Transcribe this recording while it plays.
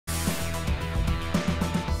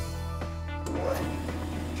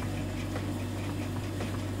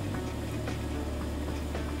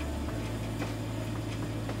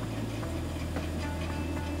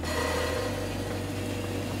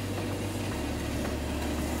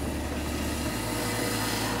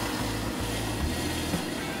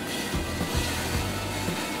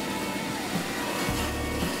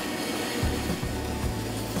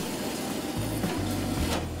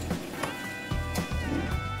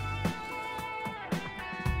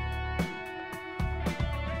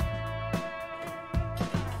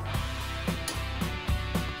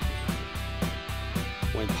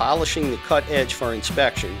polishing the cut edge for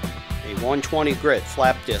inspection, a 120 grit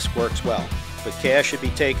flap disc works well, but care should be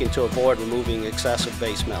taken to avoid removing excessive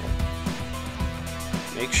base metal.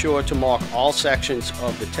 Make sure to mark all sections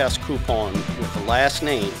of the test coupon with the last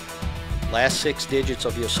name, last 6 digits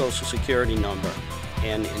of your Social Security number,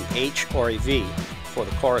 and an H or a V for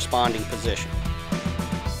the corresponding position.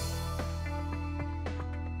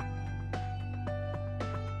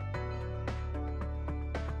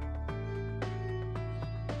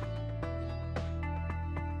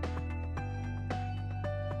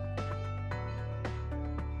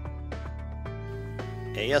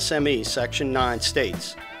 ASME Section 9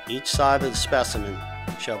 states, each side of the specimen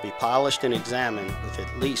shall be polished and examined with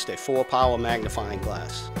at least a 4-power magnifying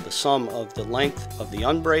glass. The sum of the length of the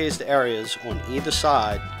unbrazed areas on either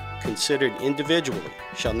side, considered individually,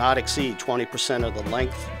 shall not exceed 20% of the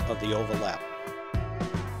length of the overlap.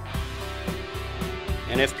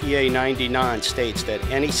 NFPA 99 states that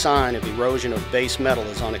any sign of erosion of base metal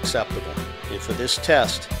is unacceptable, and for this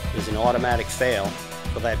test is an automatic fail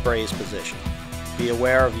for that braze position. Be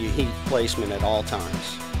aware of your heat placement at all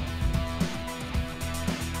times.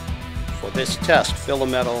 For this test, filler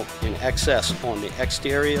metal in excess on the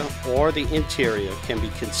exterior or the interior can be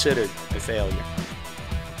considered a failure.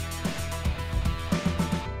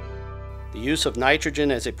 The use of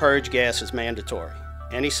nitrogen as a purge gas is mandatory.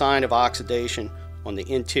 Any sign of oxidation on the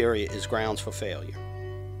interior is grounds for failure.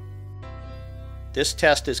 This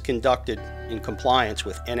test is conducted in compliance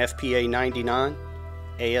with NFPA 99,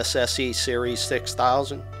 ASSE Series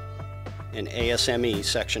 6000, and ASME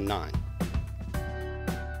Section 9.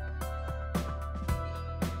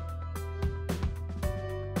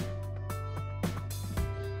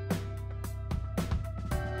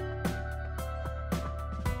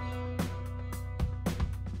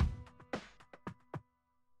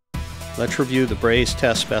 Let's review the Braze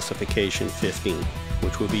Test Specification 15,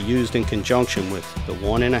 which will be used in conjunction with the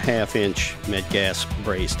 1.5-inch med-gas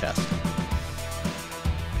braze test.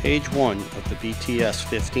 Page 1 of the BTS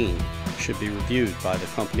 15 should be reviewed by the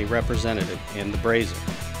company representative and the brazer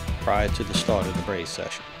prior to the start of the braze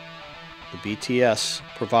session. The BTS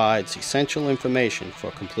provides essential information for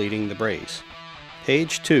completing the braze.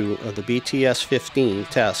 Page 2 of the BTS 15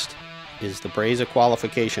 test is the brazer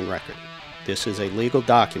qualification record. This is a legal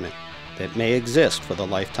document that may exist for the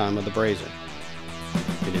lifetime of the brazer.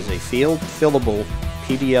 It is a field fillable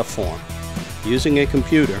PDF form. Using a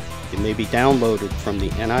computer, it may be downloaded from the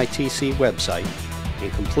NITC website and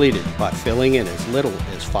completed by filling in as little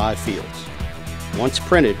as 5 fields. Once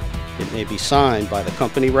printed, it may be signed by the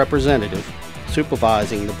company representative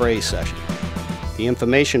supervising the braze session. The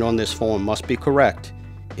information on this form must be correct,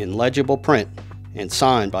 in legible print, and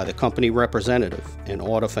signed by the company representative in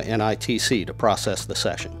order for NITC to process the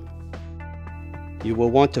session. You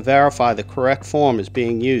will want to verify the correct form is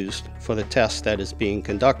being used for the test that is being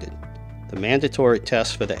conducted. The mandatory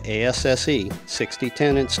test for the ASSE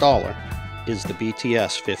 6010 installer is the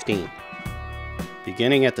BTS 15.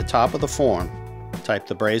 Beginning at the top of the form, type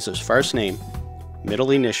the brazer's first name,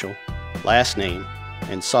 middle initial, last name,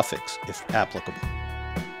 and suffix if applicable.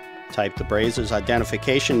 Type the brazer's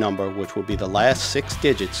identification number, which will be the last 6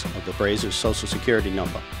 digits of the brazer's Social Security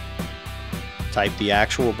number. Type the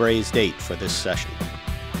actual braze date for this session.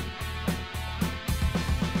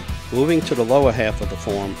 Moving to the lower half of the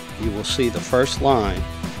form, you will see the first line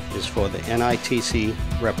is for the NITC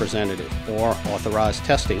representative or authorized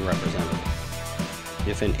testing representative.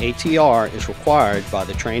 If an ATR is required by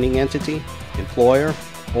the training entity, employer,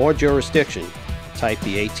 or jurisdiction, type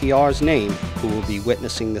the ATR's name who will be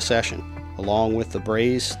witnessing the session, along with the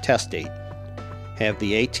braze test date. Have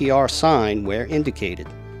the ATR sign where indicated.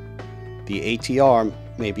 The ATR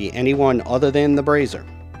may be anyone other than the brazer.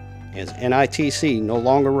 As NITC no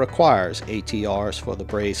longer requires ATRs for the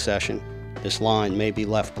braze session, this line may be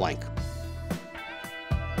left blank.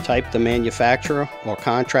 Type the manufacturer or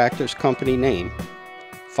contractor's company name,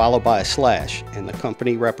 followed by a slash and the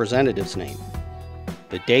company representative's name.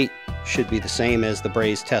 The date should be the same as the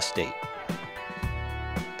braze test date.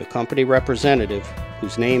 The company representative,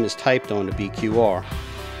 whose name is typed on the BQR,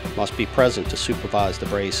 must be present to supervise the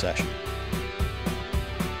braze session.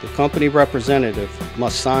 The company representative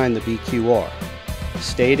must sign the BQR,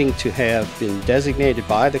 stating to have been designated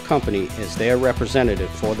by the company as their representative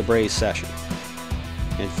for the braze session,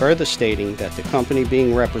 and further stating that the company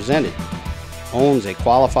being represented owns a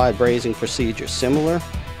qualified brazing procedure similar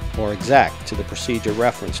or exact to the procedure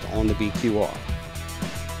referenced on the BQR.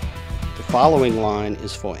 The following line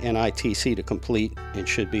is for NITC to complete and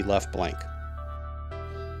should be left blank.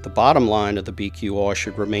 The bottom line of the BQR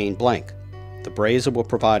should remain blank. The Brazer will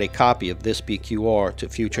provide a copy of this BQR to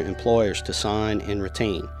future employers to sign and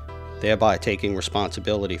retain, thereby taking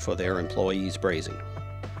responsibility for their employees' brazing.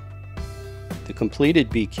 The completed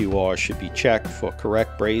BQR should be checked for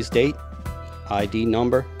correct braze date, ID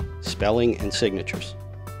number, spelling, and signatures.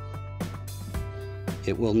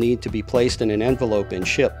 It will need to be placed in an envelope and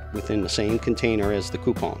shipped within the same container as the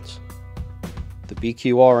coupons. The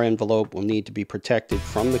BQR envelope will need to be protected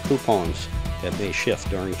from the coupons that may shift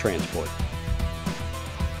during transport.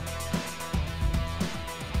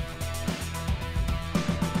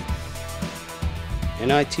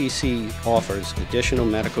 NITC offers additional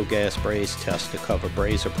medical gas braze tests to cover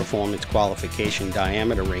brazer performance qualification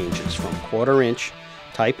diameter ranges from 1/4 inch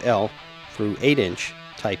type L through 8 inch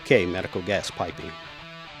type K medical gas piping.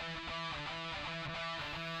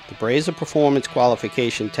 The brazer performance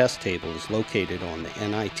qualification test table is located on the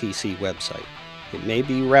NITC website. It may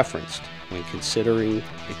be referenced when considering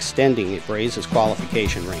extending a brazer's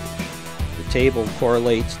qualification range. The table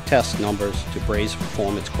correlates test numbers to brazer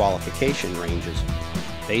performance qualification ranges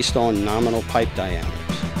based on nominal pipe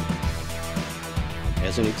diameters.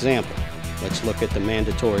 As an example, let's look at the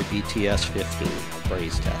mandatory BTS 15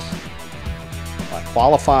 braze test. By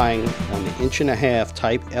qualifying on the 1.5"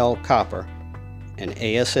 type L copper, an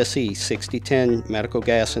ASSE 6010 medical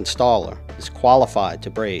gas installer is qualified to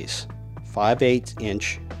braze 5/8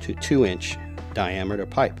 inch to 2 inch diameter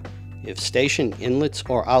pipe. If station inlets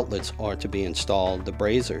or outlets are to be installed, the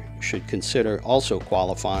brazer should consider also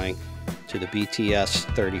qualifying to the BTS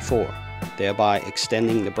 34, thereby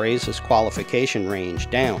extending the brazer's qualification range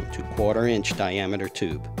down to 1/4 inch diameter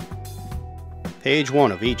tube. Page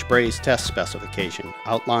 1 of each braze test specification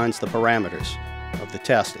outlines the parameters of the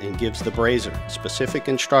test and gives the brazer specific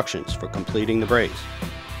instructions for completing the braze.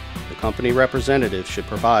 The company representative should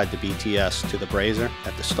provide the BTS to the brazer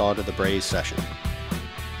at the start of the braze session.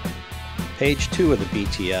 Page 2 of the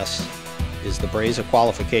BTS is the brazer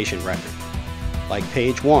qualification record. Like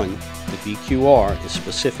page 1, the BQR is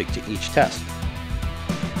specific to each test.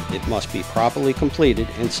 It must be properly completed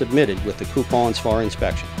and submitted with the coupons for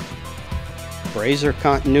inspection. Brazer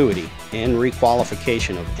continuity and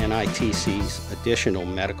requalification of NITC's additional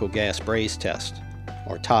medical gas braze test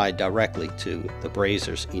are tied directly to the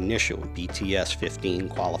brazer's initial BTS 15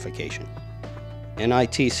 qualification.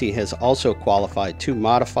 NITC has also qualified 2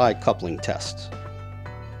 modified coupling tests.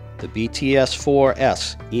 The BTS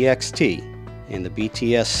 4S EXT and the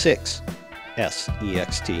BTS 6S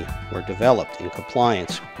EXT were developed in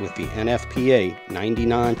compliance with the NFPA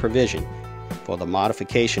 99 provision for the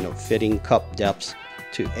modification of fitting cup depths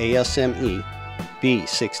to ASME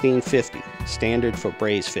B1650 standard for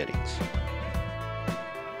braze fittings.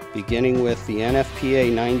 Beginning with the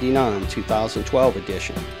NFPA 99 2012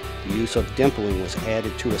 edition, the use of dimpling was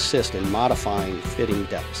added to assist in modifying fitting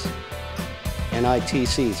depths.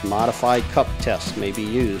 NITC's modified cup tests may be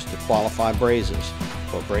used to qualify brazers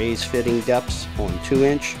for braze fitting depths on 2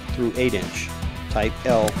 inch through 8 inch type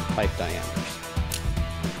L pipe diameters.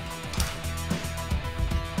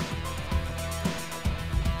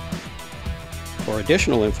 For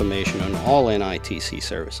additional information on all NITC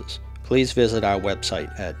services, please visit our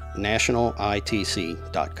website at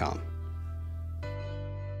nationalitc.com.